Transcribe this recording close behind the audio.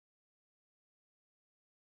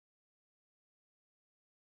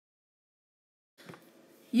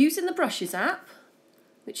Using the Brushes app,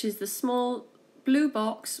 which is the small blue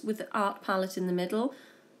box with the art palette in the middle,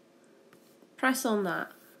 press on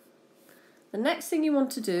that. The next thing you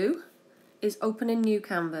want to do is open a new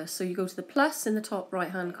canvas. So you go to the plus in the top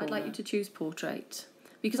right hand corner. I'd like you to choose Portrait.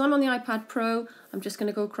 Because I'm on the iPad Pro, I'm just going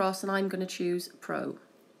to go across and I'm going to choose Pro.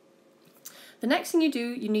 The next thing you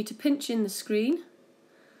do, you need to pinch in the screen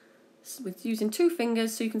with using 2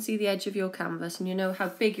 fingers so you can see the edge of your canvas and you know how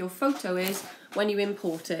big your photo is when you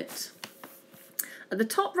import it. At the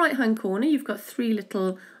top right hand corner you've got 3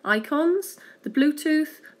 little icons, the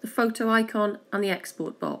Bluetooth, the photo icon and the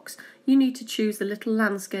export box. You need to choose the little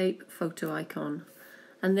landscape photo icon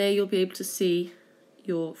and there you'll be able to see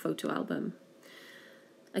your photo album.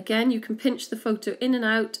 Again, you can pinch the photo in and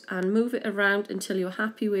out and move it around until you're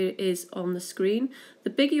happy where it is on the screen. The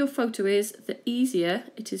bigger your photo is, the easier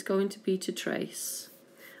it is going to be to trace.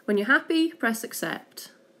 When you're happy, press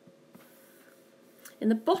accept. In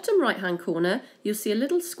the bottom right hand corner, you'll see a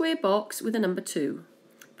little square box with a number 2.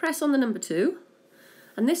 Press on the number 2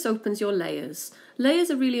 and this opens your layers. Layers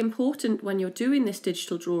are really important when you're doing this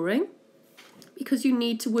digital drawing because you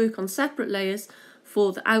need to work on separate layers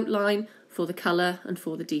for the outline, for the colour and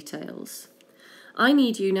for the details. I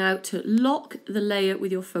need you now to lock the layer with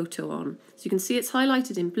your photo on. So you can see it's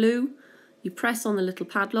highlighted in blue, you press on the little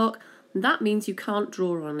padlock and that means you can't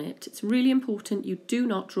draw on it. It's really important you do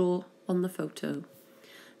not draw on the photo.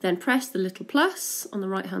 Then press the little plus on the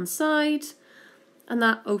right hand side and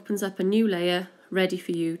that opens up a new layer ready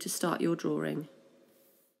for you to start your drawing.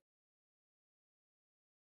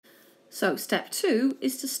 So step 2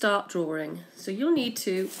 is to start drawing. So you'll need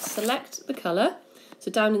to select the colour.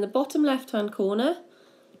 So down in the bottom left hand corner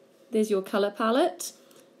there's your colour palette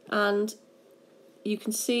and you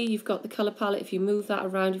can see you've got the colour palette. If you move that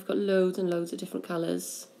around you've got loads and loads of different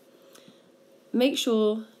colours. Make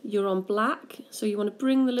sure you're on black, so you want to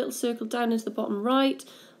bring the little circle down into the bottom right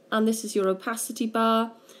and this is your opacity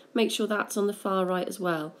bar. Make sure that's on the far right as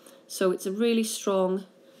well. So it's a really strong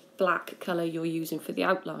black colour you're using for the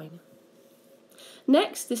outline.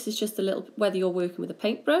 Next, this is just a little, whether you're working with a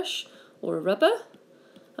paintbrush or a rubber,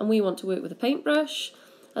 and we want to work with a paintbrush,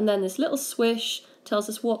 and then this little swish tells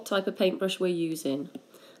us what type of paintbrush we're using.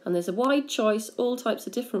 And there's a wide choice, all types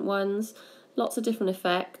of different ones, lots of different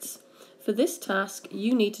effects. For this task,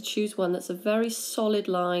 you need to choose one that's a very solid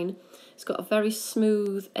line, it's got a very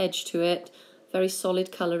smooth edge to it, very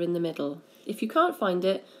solid colour in the middle. If you can't find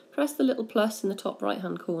it, press the little plus in the top right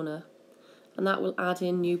hand corner, and that will add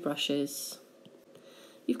in new brushes.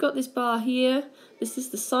 You've got this bar here, this is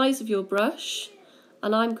the size of your brush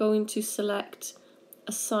and I'm going to select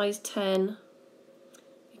a size 10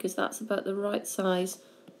 because that's about the right size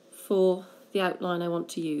for the outline I want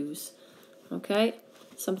to use. Okay,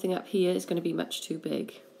 something up here is going to be much too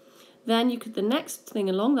big. Then the next thing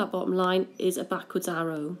along that bottom line is a backwards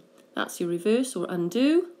arrow. That's your reverse or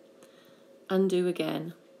undo, undo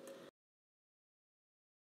again.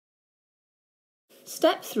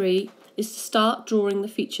 Step 3 is to start drawing the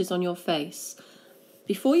features on your face.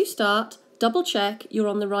 Before you start, double check you're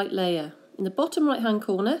on the right layer. In the bottom right hand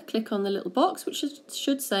corner, click on the little box which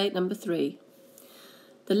should say number 3.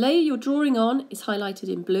 The layer you're drawing on is highlighted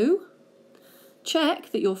in blue.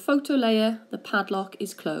 Check that your photo layer, the padlock,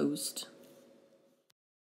 is closed.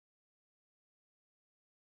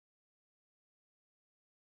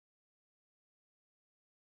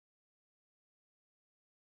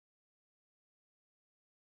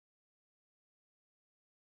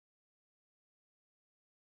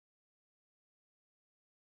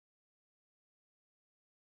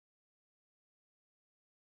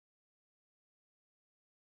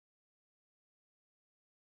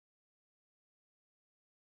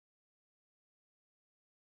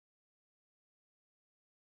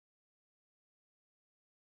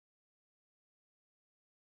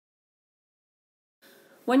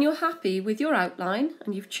 When you're happy with your outline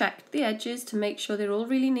and you've checked the edges to make sure they're all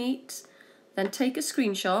really neat, then take a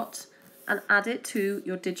screenshot and add it to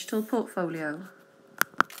your digital portfolio.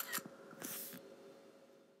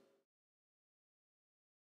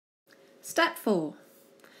 Step 4.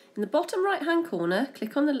 In the bottom right hand corner,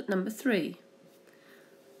 click on the number 3.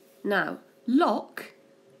 Now, lock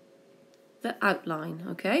the outline,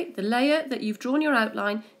 okay? The layer that you've drawn your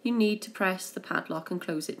outline, you need to press the padlock and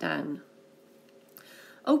close it down.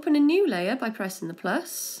 Open a new layer by pressing the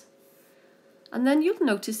plus, and then you'll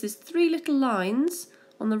notice there's 3 little lines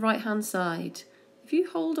on the right hand side. If you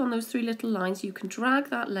hold on those 3 little lines, you can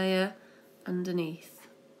drag that layer underneath.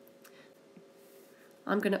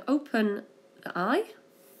 I'm going to open the eye,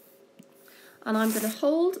 and I'm going to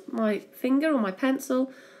hold my finger or my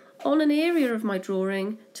pencil on an area of my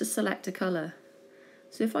drawing to select a colour.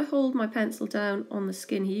 So if I hold my pencil down on the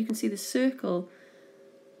skin here, you can see the circle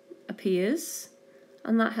appears,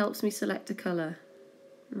 and that helps me select a colour.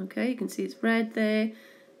 Okay, you can see it's red there,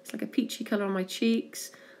 it's like a peachy colour on my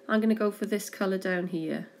cheeks. I'm going to go for this colour down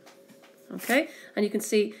here. Okay, and you can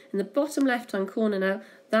see in the bottom left hand corner now,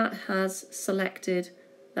 that has selected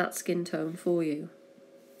that skin tone for you.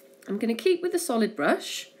 I'm going to keep with the solid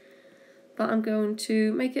brush, but I'm going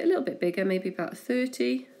to make it a little bit bigger, maybe about a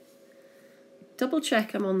 30. Double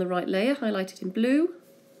check I'm on the right layer, highlighted in blue.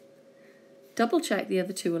 Double check the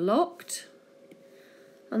other two are locked.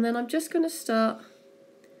 And then I'm just going to start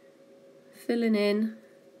filling in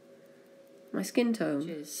my skin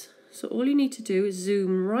tone. So all you need to do is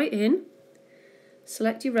zoom right in,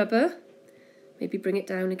 select your rubber, maybe bring it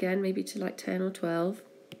down again, maybe to like 10 or 12,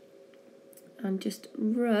 and just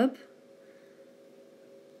rub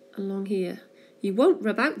along here. You won't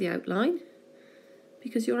rub out the outline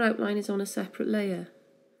because your outline is on a separate layer.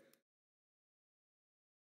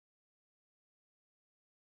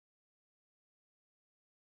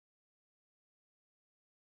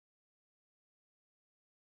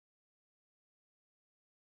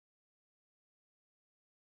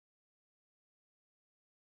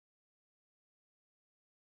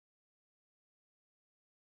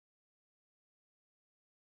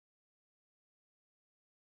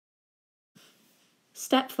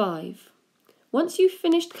 Step 5. Once you've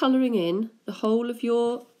finished colouring in the whole of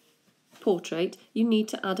your portrait, you need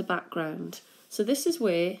to add a background. So this is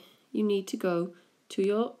where you need to go to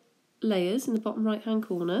your layers in the bottom right hand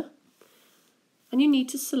corner, and you need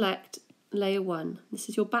to select layer 1. This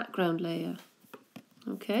is your background layer.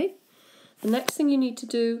 Okay. The next thing you need to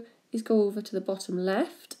do is go over to the bottom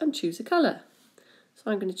left and choose a colour. So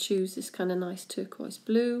I'm going to choose this kind of nice turquoise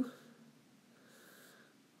blue.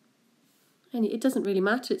 And it doesn't really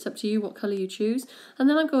matter, it's up to you what colour you choose. And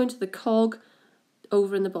then I'm going to the cog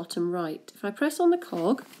over in the bottom right. If I press on the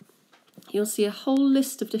cog, you'll see a whole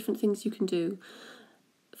list of different things you can do.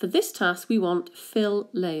 For this task, we want fill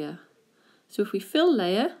layer. So if we fill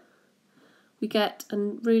layer, we get a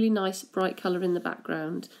really nice bright colour in the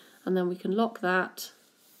background. And then we can lock that.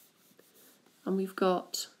 And we've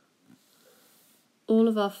got all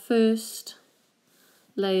of our first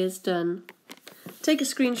layers done. Take a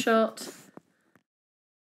screenshot.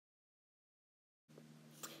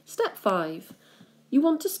 Step 5. You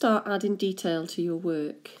want to start adding detail to your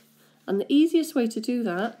work. And the easiest way to do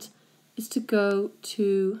that is to go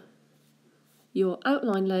to your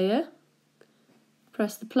outline layer,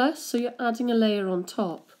 press the plus, so you're adding a layer on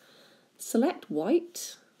top. Select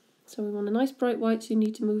white. So we want a nice bright white, so you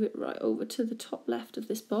need to move it right over to the top left of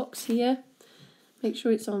this box here. Make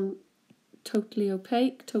sure it's on totally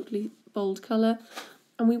opaque, totally bold colour.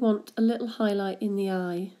 And we want a little highlight in the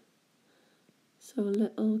eye. So a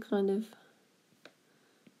little kind of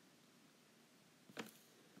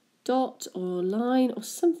dot or line or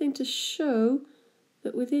something to show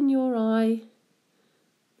that within your eye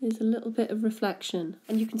there's a little bit of reflection.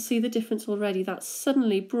 And you can see the difference already. That's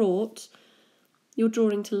suddenly brought your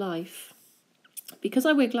drawing to life. Because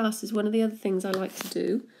I wear glasses, one of the other things I like to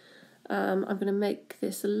do, I'm going to make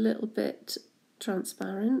this a little bit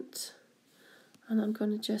transparent, and I'm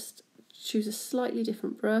going to just choose a slightly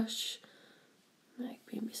different brush.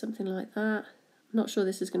 Maybe something like that. I'm not sure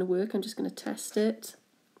this is going to work, I'm just going to test it.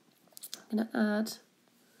 I'm going to add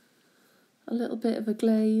a little bit of a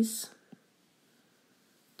glaze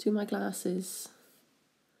to my glasses.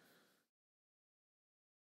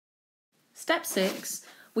 Step 6,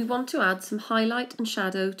 we want to add some highlight and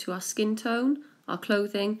shadow to our skin tone, our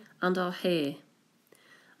clothing and our hair.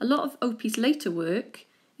 A lot of Opie's later work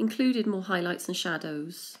included more highlights and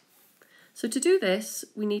shadows. So to do this,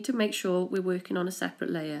 we need to make sure we're working on a separate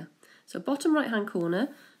layer. So bottom right hand corner,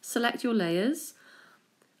 select your layers.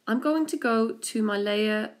 I'm going to go to my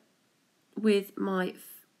layer with my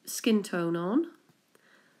skin tone on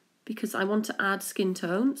because I want to add skin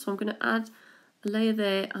tone. So I'm going to add a layer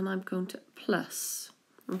there and I'm going to plus.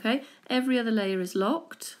 Okay, every other layer is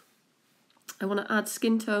locked. I want to add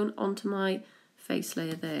skin tone onto my face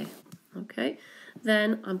layer there. Okay.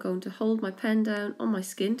 Then I'm going to hold my pen down on my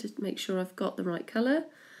skin to make sure I've got the right colour.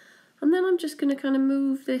 And then I'm just going to kind of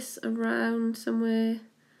move this around somewhere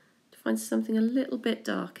to find something a little bit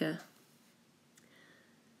darker.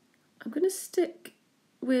 I'm going to stick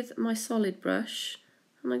with my solid brush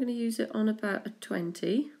and I'm going to use it on about a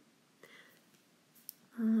 20.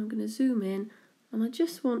 And I'm going to zoom in and I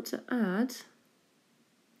just want to add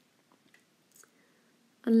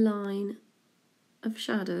a line of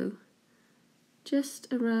shadow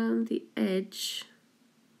just around the edge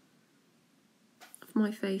of my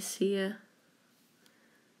face here.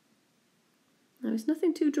 Now it's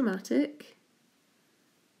nothing too dramatic.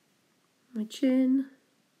 My chin.